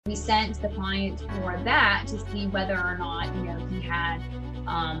we sent the client for that to see whether or not, he had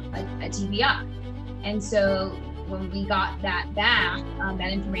a TBI. And so when we got that back,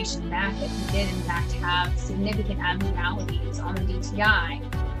 that information back, that he did in fact have significant abnormalities on the DTI,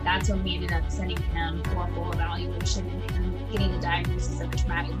 that's when we ended up sending him for a full evaluation and him getting the diagnosis of a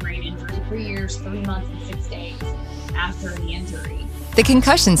traumatic brain injury 3 years, 3 months, and 6 days after the injury. The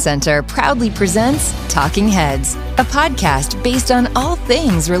Concussion Center proudly presents Talk-N-Headz, a podcast based on all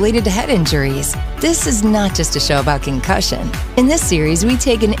things related to head injuries. This is not just a show about concussion. In this series, we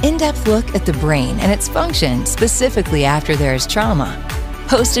take an in-depth look at the brain and its function specifically after there is trauma.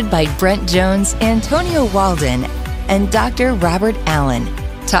 Hosted by Brent Jones, Antonio Walden, and Dr. Robert Allen,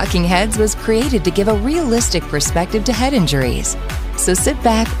 Talk-N-Headz was created to give a realistic perspective to head injuries. So sit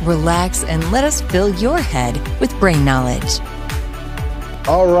back, relax, and let us fill your head with brain knowledge.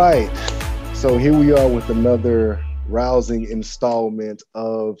 All right, so here we are with another rousing installment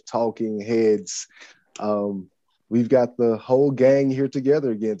of Talk-N-Headz. We've got the whole gang here together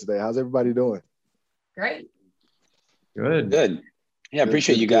again today. How's everybody doing? Great. Good. Yeah, I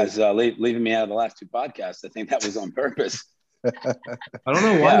appreciate you guys leaving me out of the last two podcasts. I think that was on purpose. I don't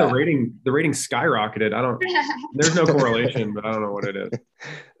know why the rating skyrocketed. There's no correlation, but I don't know what it is.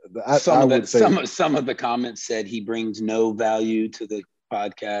 Some of the comments said he brings no value to the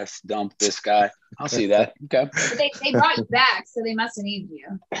podcast. Dump this guy. I'll see that. Okay. But they brought you back, so they must have needed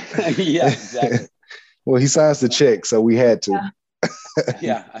you. Yeah, exactly. Well, he signs the check, so we had to.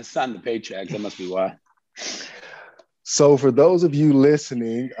 Yeah, I signed the paycheck. That must be why. So for those of you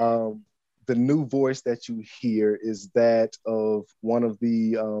listening, the new voice that you hear is that of one of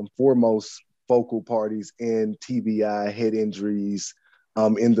the foremost focal parties in TBI head injuries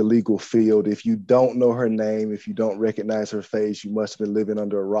in the legal field. If you don't know her name, if you don't recognize her face, you must have been living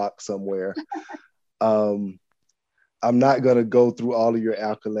under a rock somewhere. I'm not going to go through all of your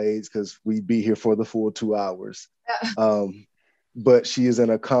accolades because we'd be here for the full 2 hours. But she is an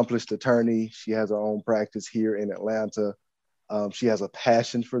accomplished attorney. She has her own practice here in Atlanta. She has a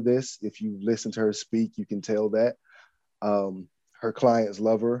passion for this. If you listen to her speak, you can tell that. Her clients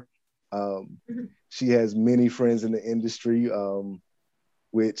love her. She has many friends in the industry,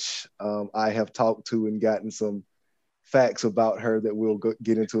 which I have talked to and gotten some facts about her that we'll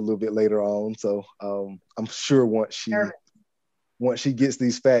get into a little bit later on. So I'm sure once she gets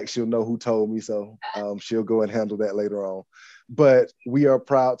these facts, she'll know who told me. So she'll go and handle that later on. But we are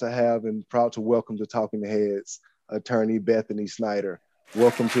proud to welcome to Talk-N-Headz attorney Bethany Schneider.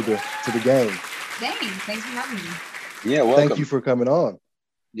 Welcome to the game. Thanks for having me. Yeah, welcome. Thank you for coming on.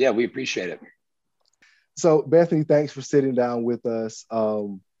 Yeah, we appreciate it. So Bethany, thanks for sitting down with us.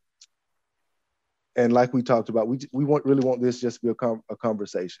 And like we talked about, we really want this just to be a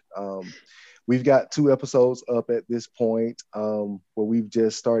conversation. We've got 2 episodes up at this point where we've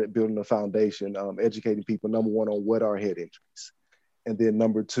just started building a foundation, educating people, number 1, on what are head injuries. And then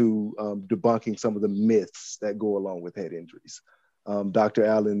number 2, debunking some of the myths that go along with head injuries. Dr.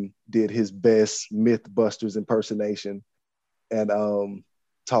 Allen did his best Mythbusters impersonation and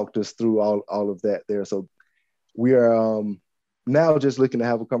talked us through all of that there. So we are now just looking to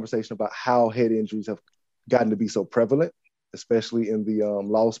have a conversation about how head injuries have gotten to be so prevalent, especially in the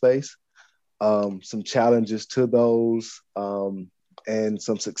law space, some challenges to those, and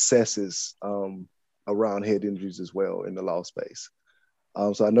some successes around head injuries as well in the law space.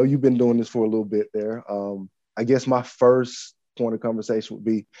 So I know you've been doing this for a little bit there. I guess my first point of conversation would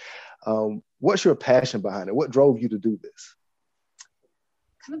be, what's your passion behind it? What drove you to do this?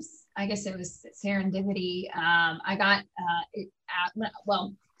 I guess it was serendipity. So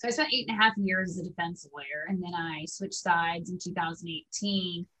I spent 8.5 years as a defense lawyer, and then I switched sides in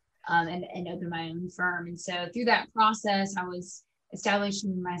 2018 and opened my own firm. And so through that process, I was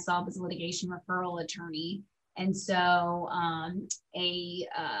establishing myself as a litigation referral attorney. And so a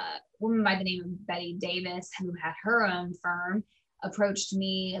woman by the name of Betty Davis, who had her own firm, approached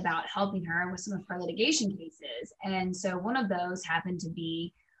me about helping her with some of her litigation cases. And so one of those happened to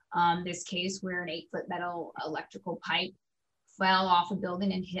be this case where an 8-foot metal electrical pipe fell off a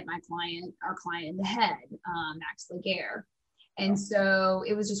building and hit our client in the head, Max Laguerre. And so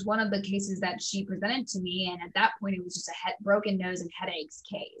it was just one of the cases that she presented to me. And at that point, it was just a broken nose and headaches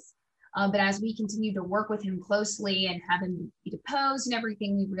case. But as we continued to work with him closely and have him be deposed and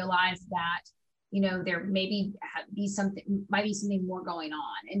everything, we realized that, there might be something more going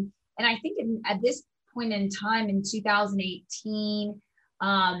on. And I think at this point in time in 2018,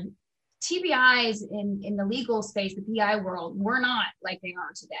 TBIs in the legal space, the PI world, were not like they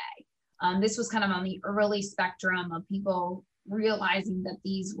are today. This was kind of on the early spectrum of people realizing that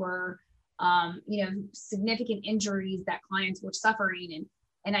these were, significant injuries that clients were suffering.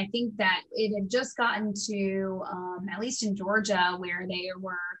 And I think that it had just gotten to, at least in Georgia, where there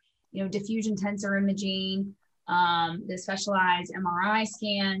were, diffusion tensor imaging, the specialized MRI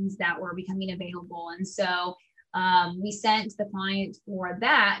scans that were becoming available. And so we sent the client for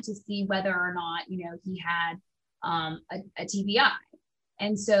that to see whether or not, he had a TBI.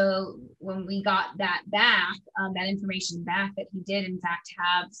 And so when we got that back, that information back that he did in fact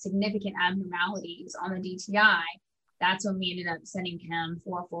have significant abnormalities on the DTI, that's when we ended up sending him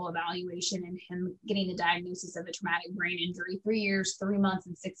for a full evaluation and him getting the diagnosis of a traumatic brain injury 3 years, 3 months,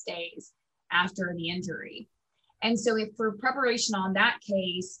 and 6 days after the injury. And so for preparation on that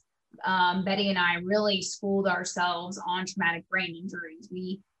case, Betty and I really schooled ourselves on traumatic brain injuries.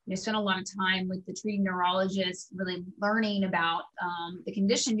 We spent a lot of time with the treating neurologist, really learning about the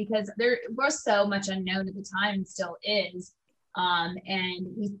condition, because there was so much unknown at the time and still is. And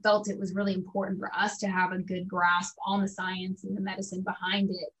we felt it was really important for us to have a good grasp on the science and the medicine behind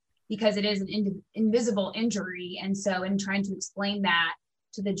it, because it is an invisible injury. And so in trying to explain that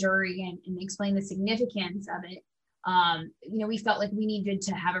to the jury and explain the significance of it, we felt like we needed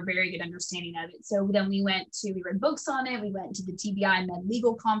to have a very good understanding of it. So then we read books on it. We went to the TBI Med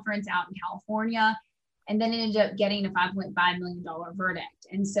Legal Conference out in California, and then ended up getting a $5.5 million verdict.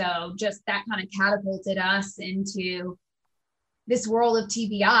 And so just that kind of catapulted us into this world of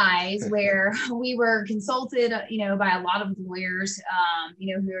TBIs, where we were consulted, by a lot of lawyers,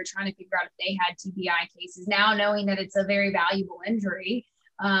 who were trying to figure out if they had TBI cases, now knowing that it's a very valuable injury,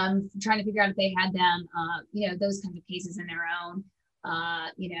 trying to figure out if they had them, those kinds of cases in their own,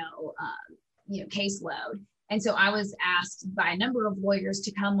 caseload. And so I was asked by a number of lawyers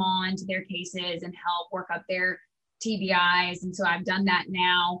to come on to their cases and help work up their TBIs. And so I've done that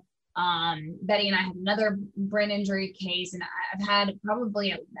now. Betty and I had another brain injury case, and I've had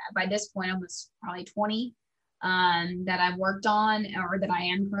probably by this point almost probably 20 that I've worked on, or that I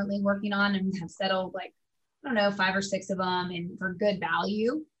am currently working on, and have settled 5 or 6 of them, and for good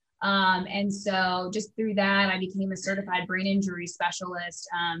value. And so just through that, I became a certified brain injury specialist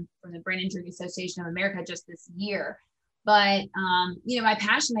from the Brain Injury Association of America just this year. But, my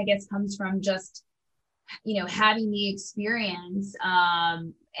passion, I guess, comes from just, having the experience.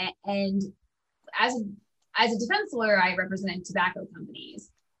 And as a defense lawyer, I represented tobacco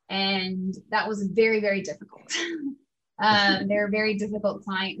companies, and that was very, very difficult. They're a very difficult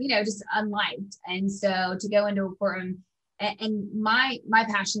client, just unliked. And so to go into a courtroom, and my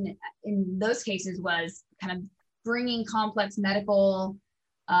passion in those cases was kind of bringing complex medical,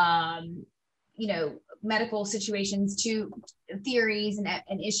 medical situations to theories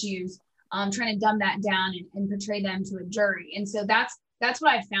and issues, trying to dumb that down and portray them to a jury. And so that's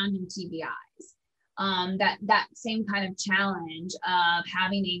what I found in TBIs. That same kind of challenge of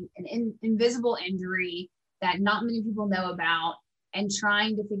having an invisible injury that not many people know about, and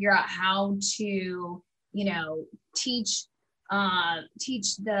trying to figure out how to, teach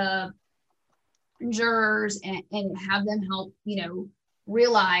the jurors and have them help,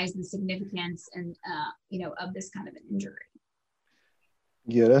 realize the significance and, of this kind of an injury.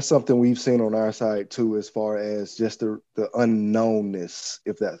 Yeah, that's something we've seen on our side too, as far as just the unknownness,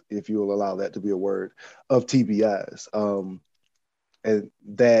 if you will allow that to be a word, of TBIs, and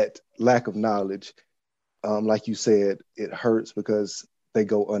that lack of knowledge. Like you said, it hurts because they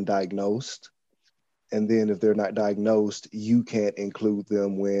go undiagnosed, and then if they're not diagnosed, you can't include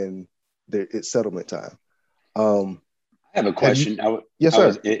them when it's settlement time. I have a question. Yes,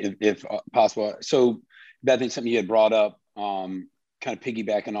 sir. If possible. So, Bethany, something you had brought up. Kind of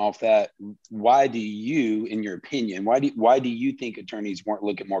piggybacking off that, why do you, in your opinion, why do you think attorneys weren't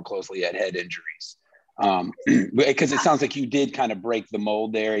looking more closely at head injuries? Because it sounds like you did kind of break the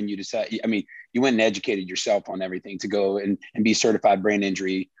mold there, and you decided, you went and educated yourself on everything to go and be certified brain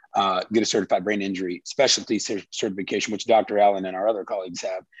injury, get a certified brain injury specialty certification, which Dr. Allen and our other colleagues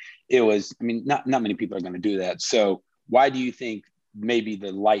have. It was, not many people are going to do that. So why do you think maybe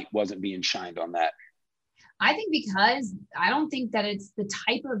the light wasn't being shined on that? I think because I don't think that it's the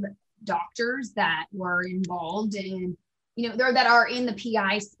type of doctors that were involved in, that are in the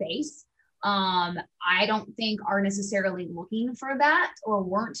PI space. I don't think are necessarily looking for that, or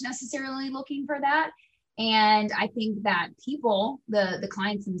weren't necessarily looking for that. And I think that people, the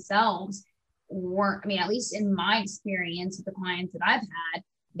clients themselves weren't, at least in my experience with the clients that I've had,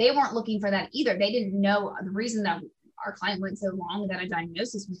 they weren't looking for that either. They didn't know the reason that our client went so long without a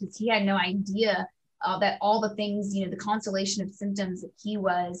diagnosis was because he had no idea that all the things, the constellation of symptoms that he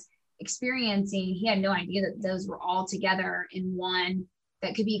was experiencing, he had no idea that those were all together in one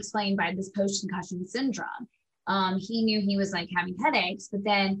that could be explained by this post-concussion syndrome. He knew he was having headaches, but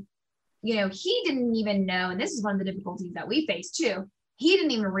then, he didn't even know, and this is one of the difficulties that we face too. he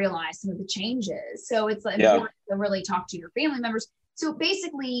didn't even realize some of the changes. So it's important to really talk to your family members. So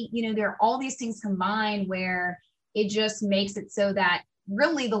basically, there are all these things combined where it just makes it so that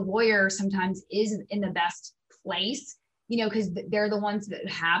really the lawyer sometimes is in the best place, because they're the ones that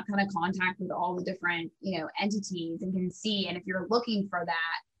have kind of contact with all the different, entities and can see. And if you're looking for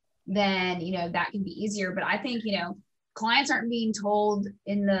that, then, that can be easier. But I think, clients aren't being told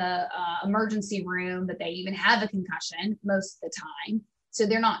in the emergency room that they even have a concussion most of the time. So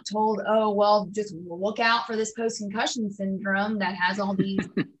they're not told, oh, well, just look out for this post-concussion syndrome that has all these,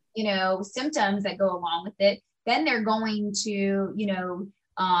 symptoms that go along with it. Then they're going to,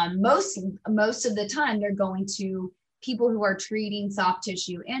 most of the time, they're going to people who are treating soft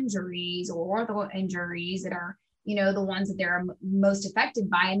tissue injuries or ortho injuries that are, the ones that they're most affected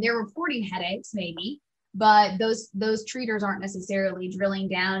by, and they're reporting headaches maybe, but those treaters aren't necessarily drilling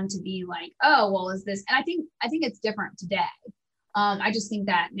down to be like, oh, well, is this? And I think it's different today. I just think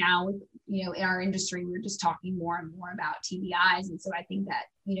that now, in our industry, we're just talking more and more about TBIs. And so I think that,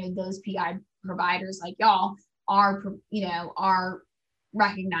 those PI providers like y'all are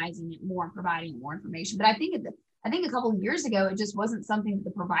recognizing it more and providing more information. But I think a couple of years ago, it just wasn't something that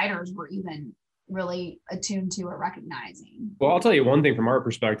the providers were even really attuned to or recognizing. Well, I'll tell you one thing from our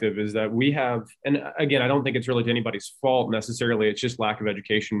perspective is that we have, and again, I don't think it's really to anybody's fault necessarily. It's just lack of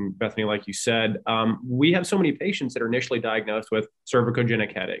education, Bethany, like you said. We have so many patients that are initially diagnosed with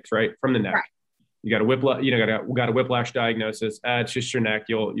cervicogenic headaches, right, from the neck. Right. You got a whiplash, got a whiplash diagnosis. It's just your neck.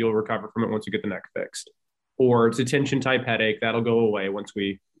 You'll recover from it once you get the neck fixed. Or it's a tension type headache that'll go away once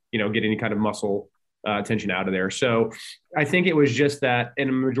we, get any kind of muscle tension out of there. So I think it was just that in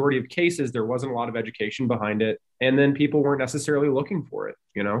a majority of cases, there wasn't a lot of education behind it. And then people weren't necessarily looking for it,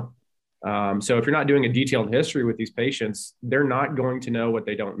 So if you're not doing a detailed history with these patients, they're not going to know what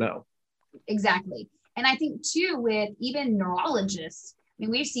they don't know. Exactly. And I think too, with even neurologists, I mean,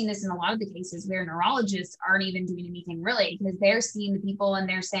 we've seen this in a lot of the cases where neurologists aren't even doing anything really, because they're seeing the people and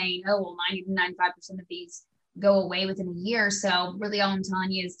they're saying, oh, well, 90 to 95% of these go away within a year. So really all I'm telling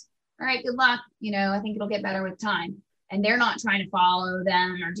you is, all right, good luck. I think it'll get better with time. And they're not trying to follow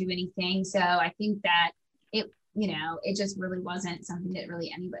them or do anything. So I think that it just really wasn't something that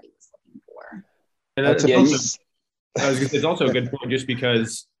really anybody was looking for. And I was going to say, it's also a good point, just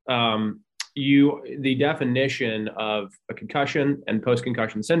because the definition of a concussion and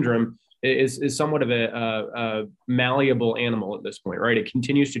post-concussion syndrome is somewhat of a malleable animal at this point, right? It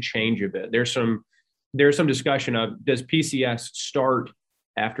continues to change a bit. There's some discussion of, does PCS start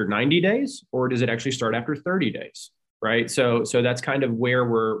after 90 days, or does it actually start after 30 days? Right. So that's kind of where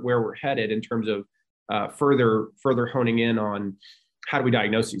we're headed in terms of further honing in on how do we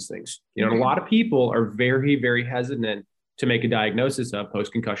diagnose these things? And a lot of people are very, very hesitant to make a diagnosis of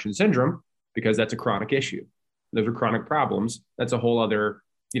post-concussion syndrome because that's a chronic issue. Those are chronic problems. That's a whole other,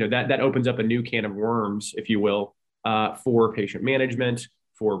 that opens up a new can of worms, if you will, for patient management,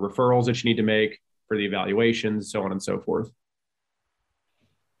 for referrals that you need to make, for the evaluations, so on and so forth.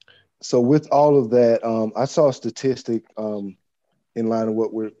 So with all of that, I saw a statistic in line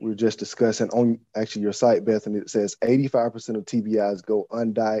with what we're just discussing on actually your site, Bethany. It says 85% of TBIs go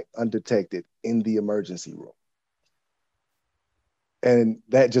undetected in the emergency room. And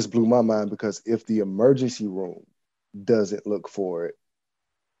that just blew my mind, because if the emergency room doesn't look for it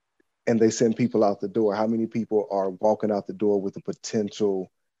and they send people out the door, how many people are walking out the door with a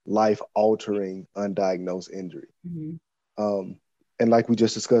potential life-altering undiagnosed injury? Mm-hmm. And like we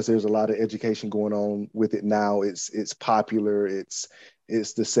just discussed, there's a lot of education going on with it now. It's popular. It's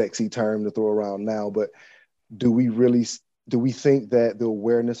the sexy term to throw around now. But do we think that the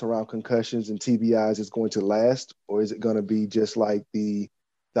awareness around concussions and TBIs is going to last, or is it going to be just like the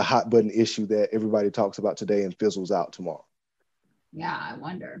hot button issue that everybody talks about today and fizzles out tomorrow? Yeah, I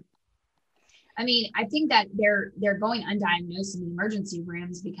wonder. I mean, I think that they're going undiagnosed in the emergency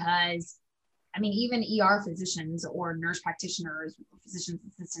rooms because, I mean, even ER physicians or nurse practitioners, physician's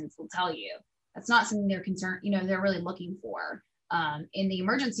assistants will tell you that's not something they're concerned, they're really looking for in the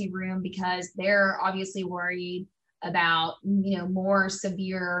emergency room, because they're obviously worried about, more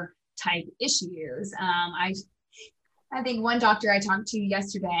severe type issues. I think one doctor I talked to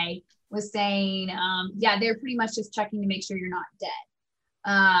yesterday was saying, they're pretty much just checking to make sure you're not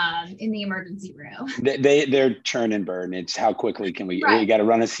dead in the emergency room. They're churn and burn. It's how quickly can we, we got to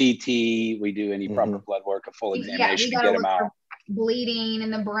run a CT, we do any proper blood work, a full examination to get them out. Bleeding in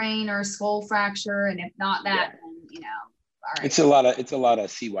the brain or skull fracture. And if not that, then, all right. It's a lot of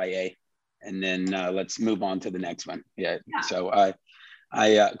CYA. And then let's move on to the next one. Yeah. So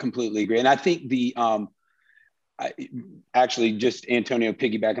I completely agree. And I think I actually just, Antonio,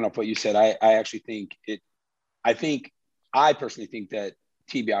 piggybacking off what you said, I actually think I think I personally think that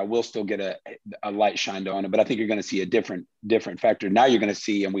TBI will still get a light shined on it, but I think you're going to see a different factor. Now you're going to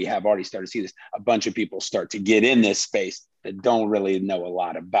see, and we have already started to see this, a bunch of people start to get in this space that don't really know a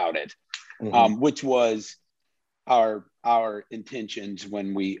lot about it, which was our intentions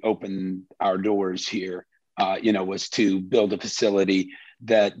when we opened our doors here, was to build a facility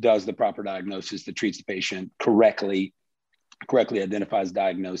that does the proper diagnosis, that treats the patient correctly identifies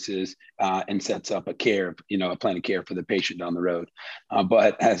diagnosis, and sets up a plan of care for the patient down the road.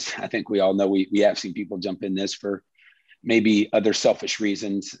 But as I think we all know, we have seen people jump in this for maybe other selfish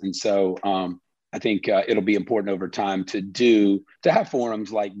reasons. And so I think it'll be important over time to have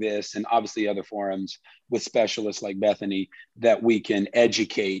forums like this, and obviously other forums with specialists like Bethany, that we can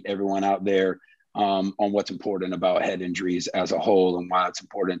educate everyone out there on what's important about head injuries as a whole, and why it's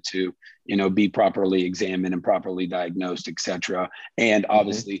important to, be properly examined and properly diagnosed, et cetera. And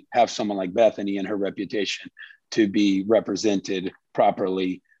obviously have someone like Bethany and her reputation to be represented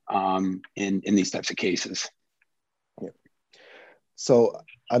properly in these types of cases. Yeah. So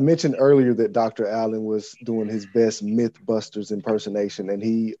I mentioned earlier that Dr. Allen was doing his best Mythbusters impersonation, and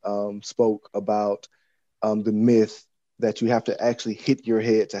he spoke about the myth that you have to actually hit your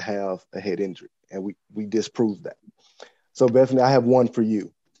head to have a head injury. And we disproved that. So Bethany, I have one for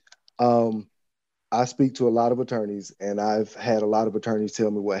you. I speak to a lot of attorneys, and I've had a lot of attorneys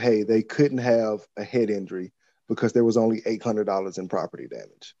tell me, well, hey, they couldn't have a head injury because there was only $800 in property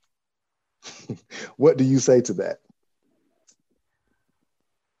damage. What do you say to that?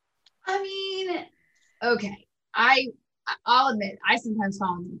 I mean, okay. I'll admit, I sometimes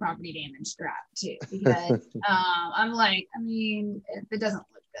fall into the property damage trap too, because I'm like, I mean, if it doesn't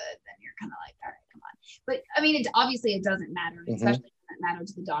look good, then you're kind of like, all right, come on. But I mean, obviously it doesn't matter, especially it doesn't matter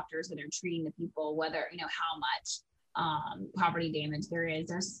to the doctors that are treating the people, whether, how much property damage there is.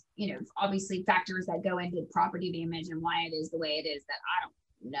 There's, obviously factors that go into property damage and why it is the way it is that I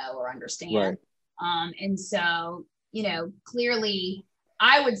don't know or understand. Right. And so, clearly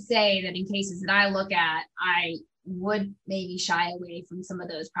I would say that in cases that I look at, I would maybe shy away from some of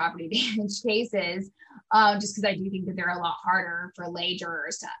those property damage cases, just because I do think that they're a lot harder for lay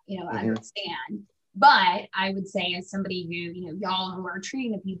jurors to, understand. But I would say, as somebody who, y'all who are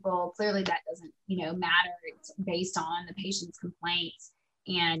treating the people, clearly that doesn't, matter. It's based on the patient's complaints.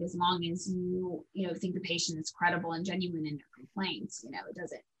 And as long as you, think the patient is credible and genuine in their complaints, it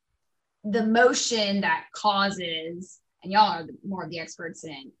doesn't, the motion that causes, and y'all are more of the experts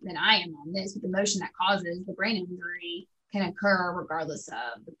than I am on this, but the motion that causes the brain injury can occur regardless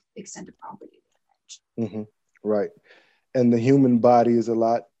of the extent of property damage. Right. And the human body is a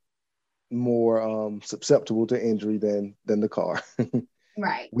lot more susceptible to injury than the car.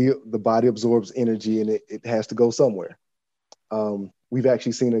 Right. The body absorbs energy, and it has to go somewhere. We've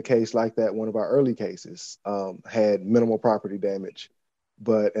actually seen a case like that. One of our early cases had minimal property damage.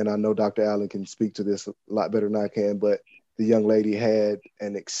 And I know Dr. Allen can speak to this a lot better than I can, but the young lady had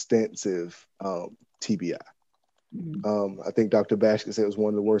an extensive TBI. I think Dr. Bashkin said it was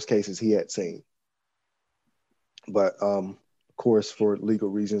one of the worst cases he had seen. But of course, for legal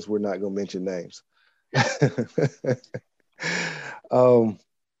reasons, we're not going to mention names.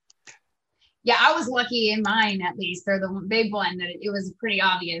 Yeah, I was lucky in mine, at least, or the big one, that it was pretty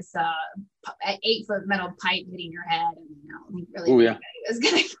obvious, 8-foot metal pipe hitting your head. And I don't think really anybody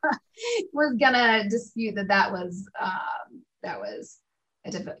was gonna dispute that was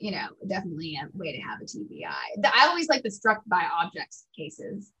definitely a way to have a TBI. I always like the struck by objects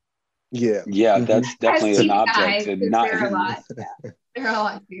cases. Yeah, that's definitely an object. They're a lot. Yeah, they're a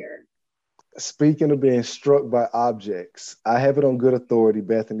lot fewer. Speaking of being struck by objects, I have it on good authority,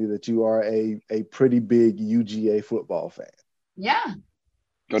 Bethany, that you are a pretty big UGA football fan. Yeah.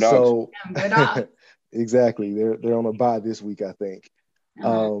 Go Dogs. So, go Dogs. Exactly. They're on a bye this week, I think.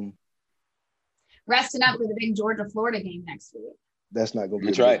 Resting up for the big Georgia-Florida game next week. That's not going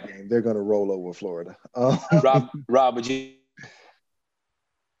to be a good game. They're going to roll over Florida. Rob, would you?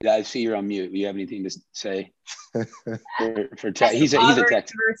 I see you're on mute. Do you have anything to say? He's a Texas.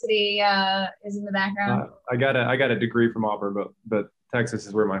 University is in the background. I got a degree from Auburn, but Texas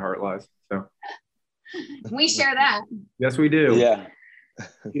is where my heart lies. So we share that. Yes, we do. Yeah.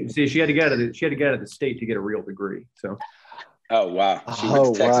 See, she had to get out of the state to get a real degree. So. Oh wow! She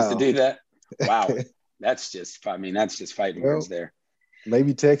went to Texas to do that. Wow, that's just fighting words there.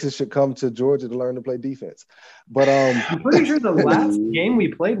 Maybe Texas should come to Georgia to learn to play defense. But I'm pretty sure the last game we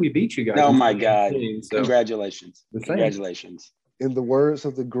played, we beat you guys. Oh my God! So. Congratulations! Congratulations! In the words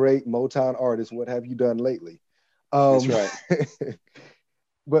of the great Motown artist, what have you done lately? That's right.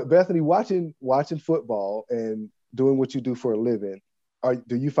 But Bethany, watching football and doing what you do for a living,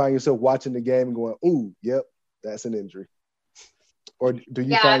 do you find yourself watching the game and going, "Ooh, yep, that's an injury"? Or do you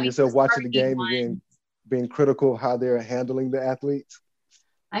Yeah, find I mean, yourself watching the RB1. game and being critical how they're handling the athletes?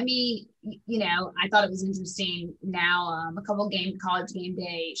 I mean, I thought it was interesting now, a couple college game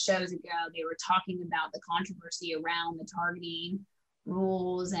day shows ago, they were talking about the controversy around the targeting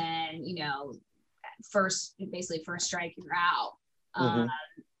rules and, first strike, you're out. Mm-hmm.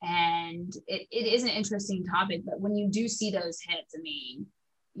 And it is an interesting topic, but when you do see those hits,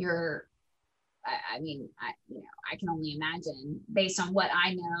 I can only imagine based on what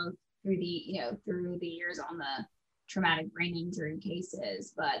I know through the years on the traumatic brain injury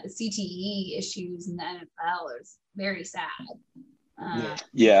cases, but the CTE issues in the NFL is very sad.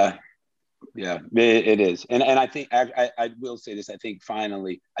 Yeah, it is. And I think I will say this. I think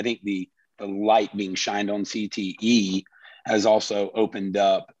finally, the light being shined on CTE has also opened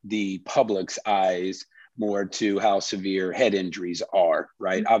up the public's eyes more to how severe head injuries are,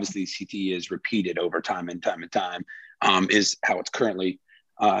 right? Mm-hmm. Obviously, CTE is repeated over time and time, is how it's currently,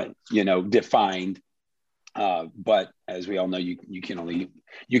 defined. But as we all know, you can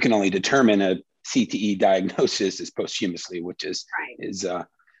only determine a CTE diagnosis as posthumously, which is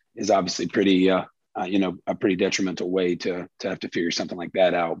obviously pretty a pretty detrimental way to have to figure something like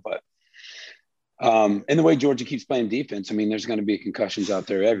that out. But and the way Georgia keeps playing defense, there's going to be concussions out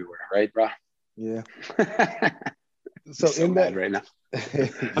there everywhere, right, bro? Yeah. So in that right now,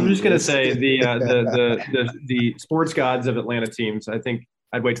 I'm just going to say the sports gods of Atlanta teams, I think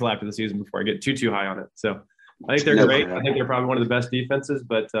I'd wait till after the season before I get too high on it. So I think they're great. I think they're probably one of the best defenses,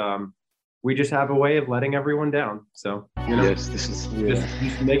 but we just have a way of letting everyone down. So, yes, this is just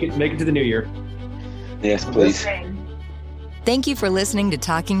make it to the new year. Yes, please. Thank you for listening to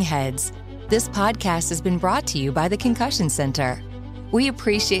Talk-N-Headz. This podcast has been brought to you by the Concussion Center. We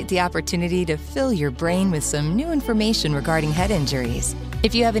appreciate the opportunity to fill your brain with some new information regarding head injuries.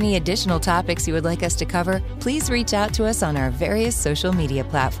 If you have any additional topics you would like us to cover, please reach out to us on our various social media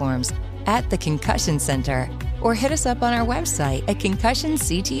platforms at the Concussion Center or hit us up on our website at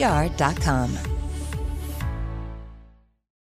concussionctr.com.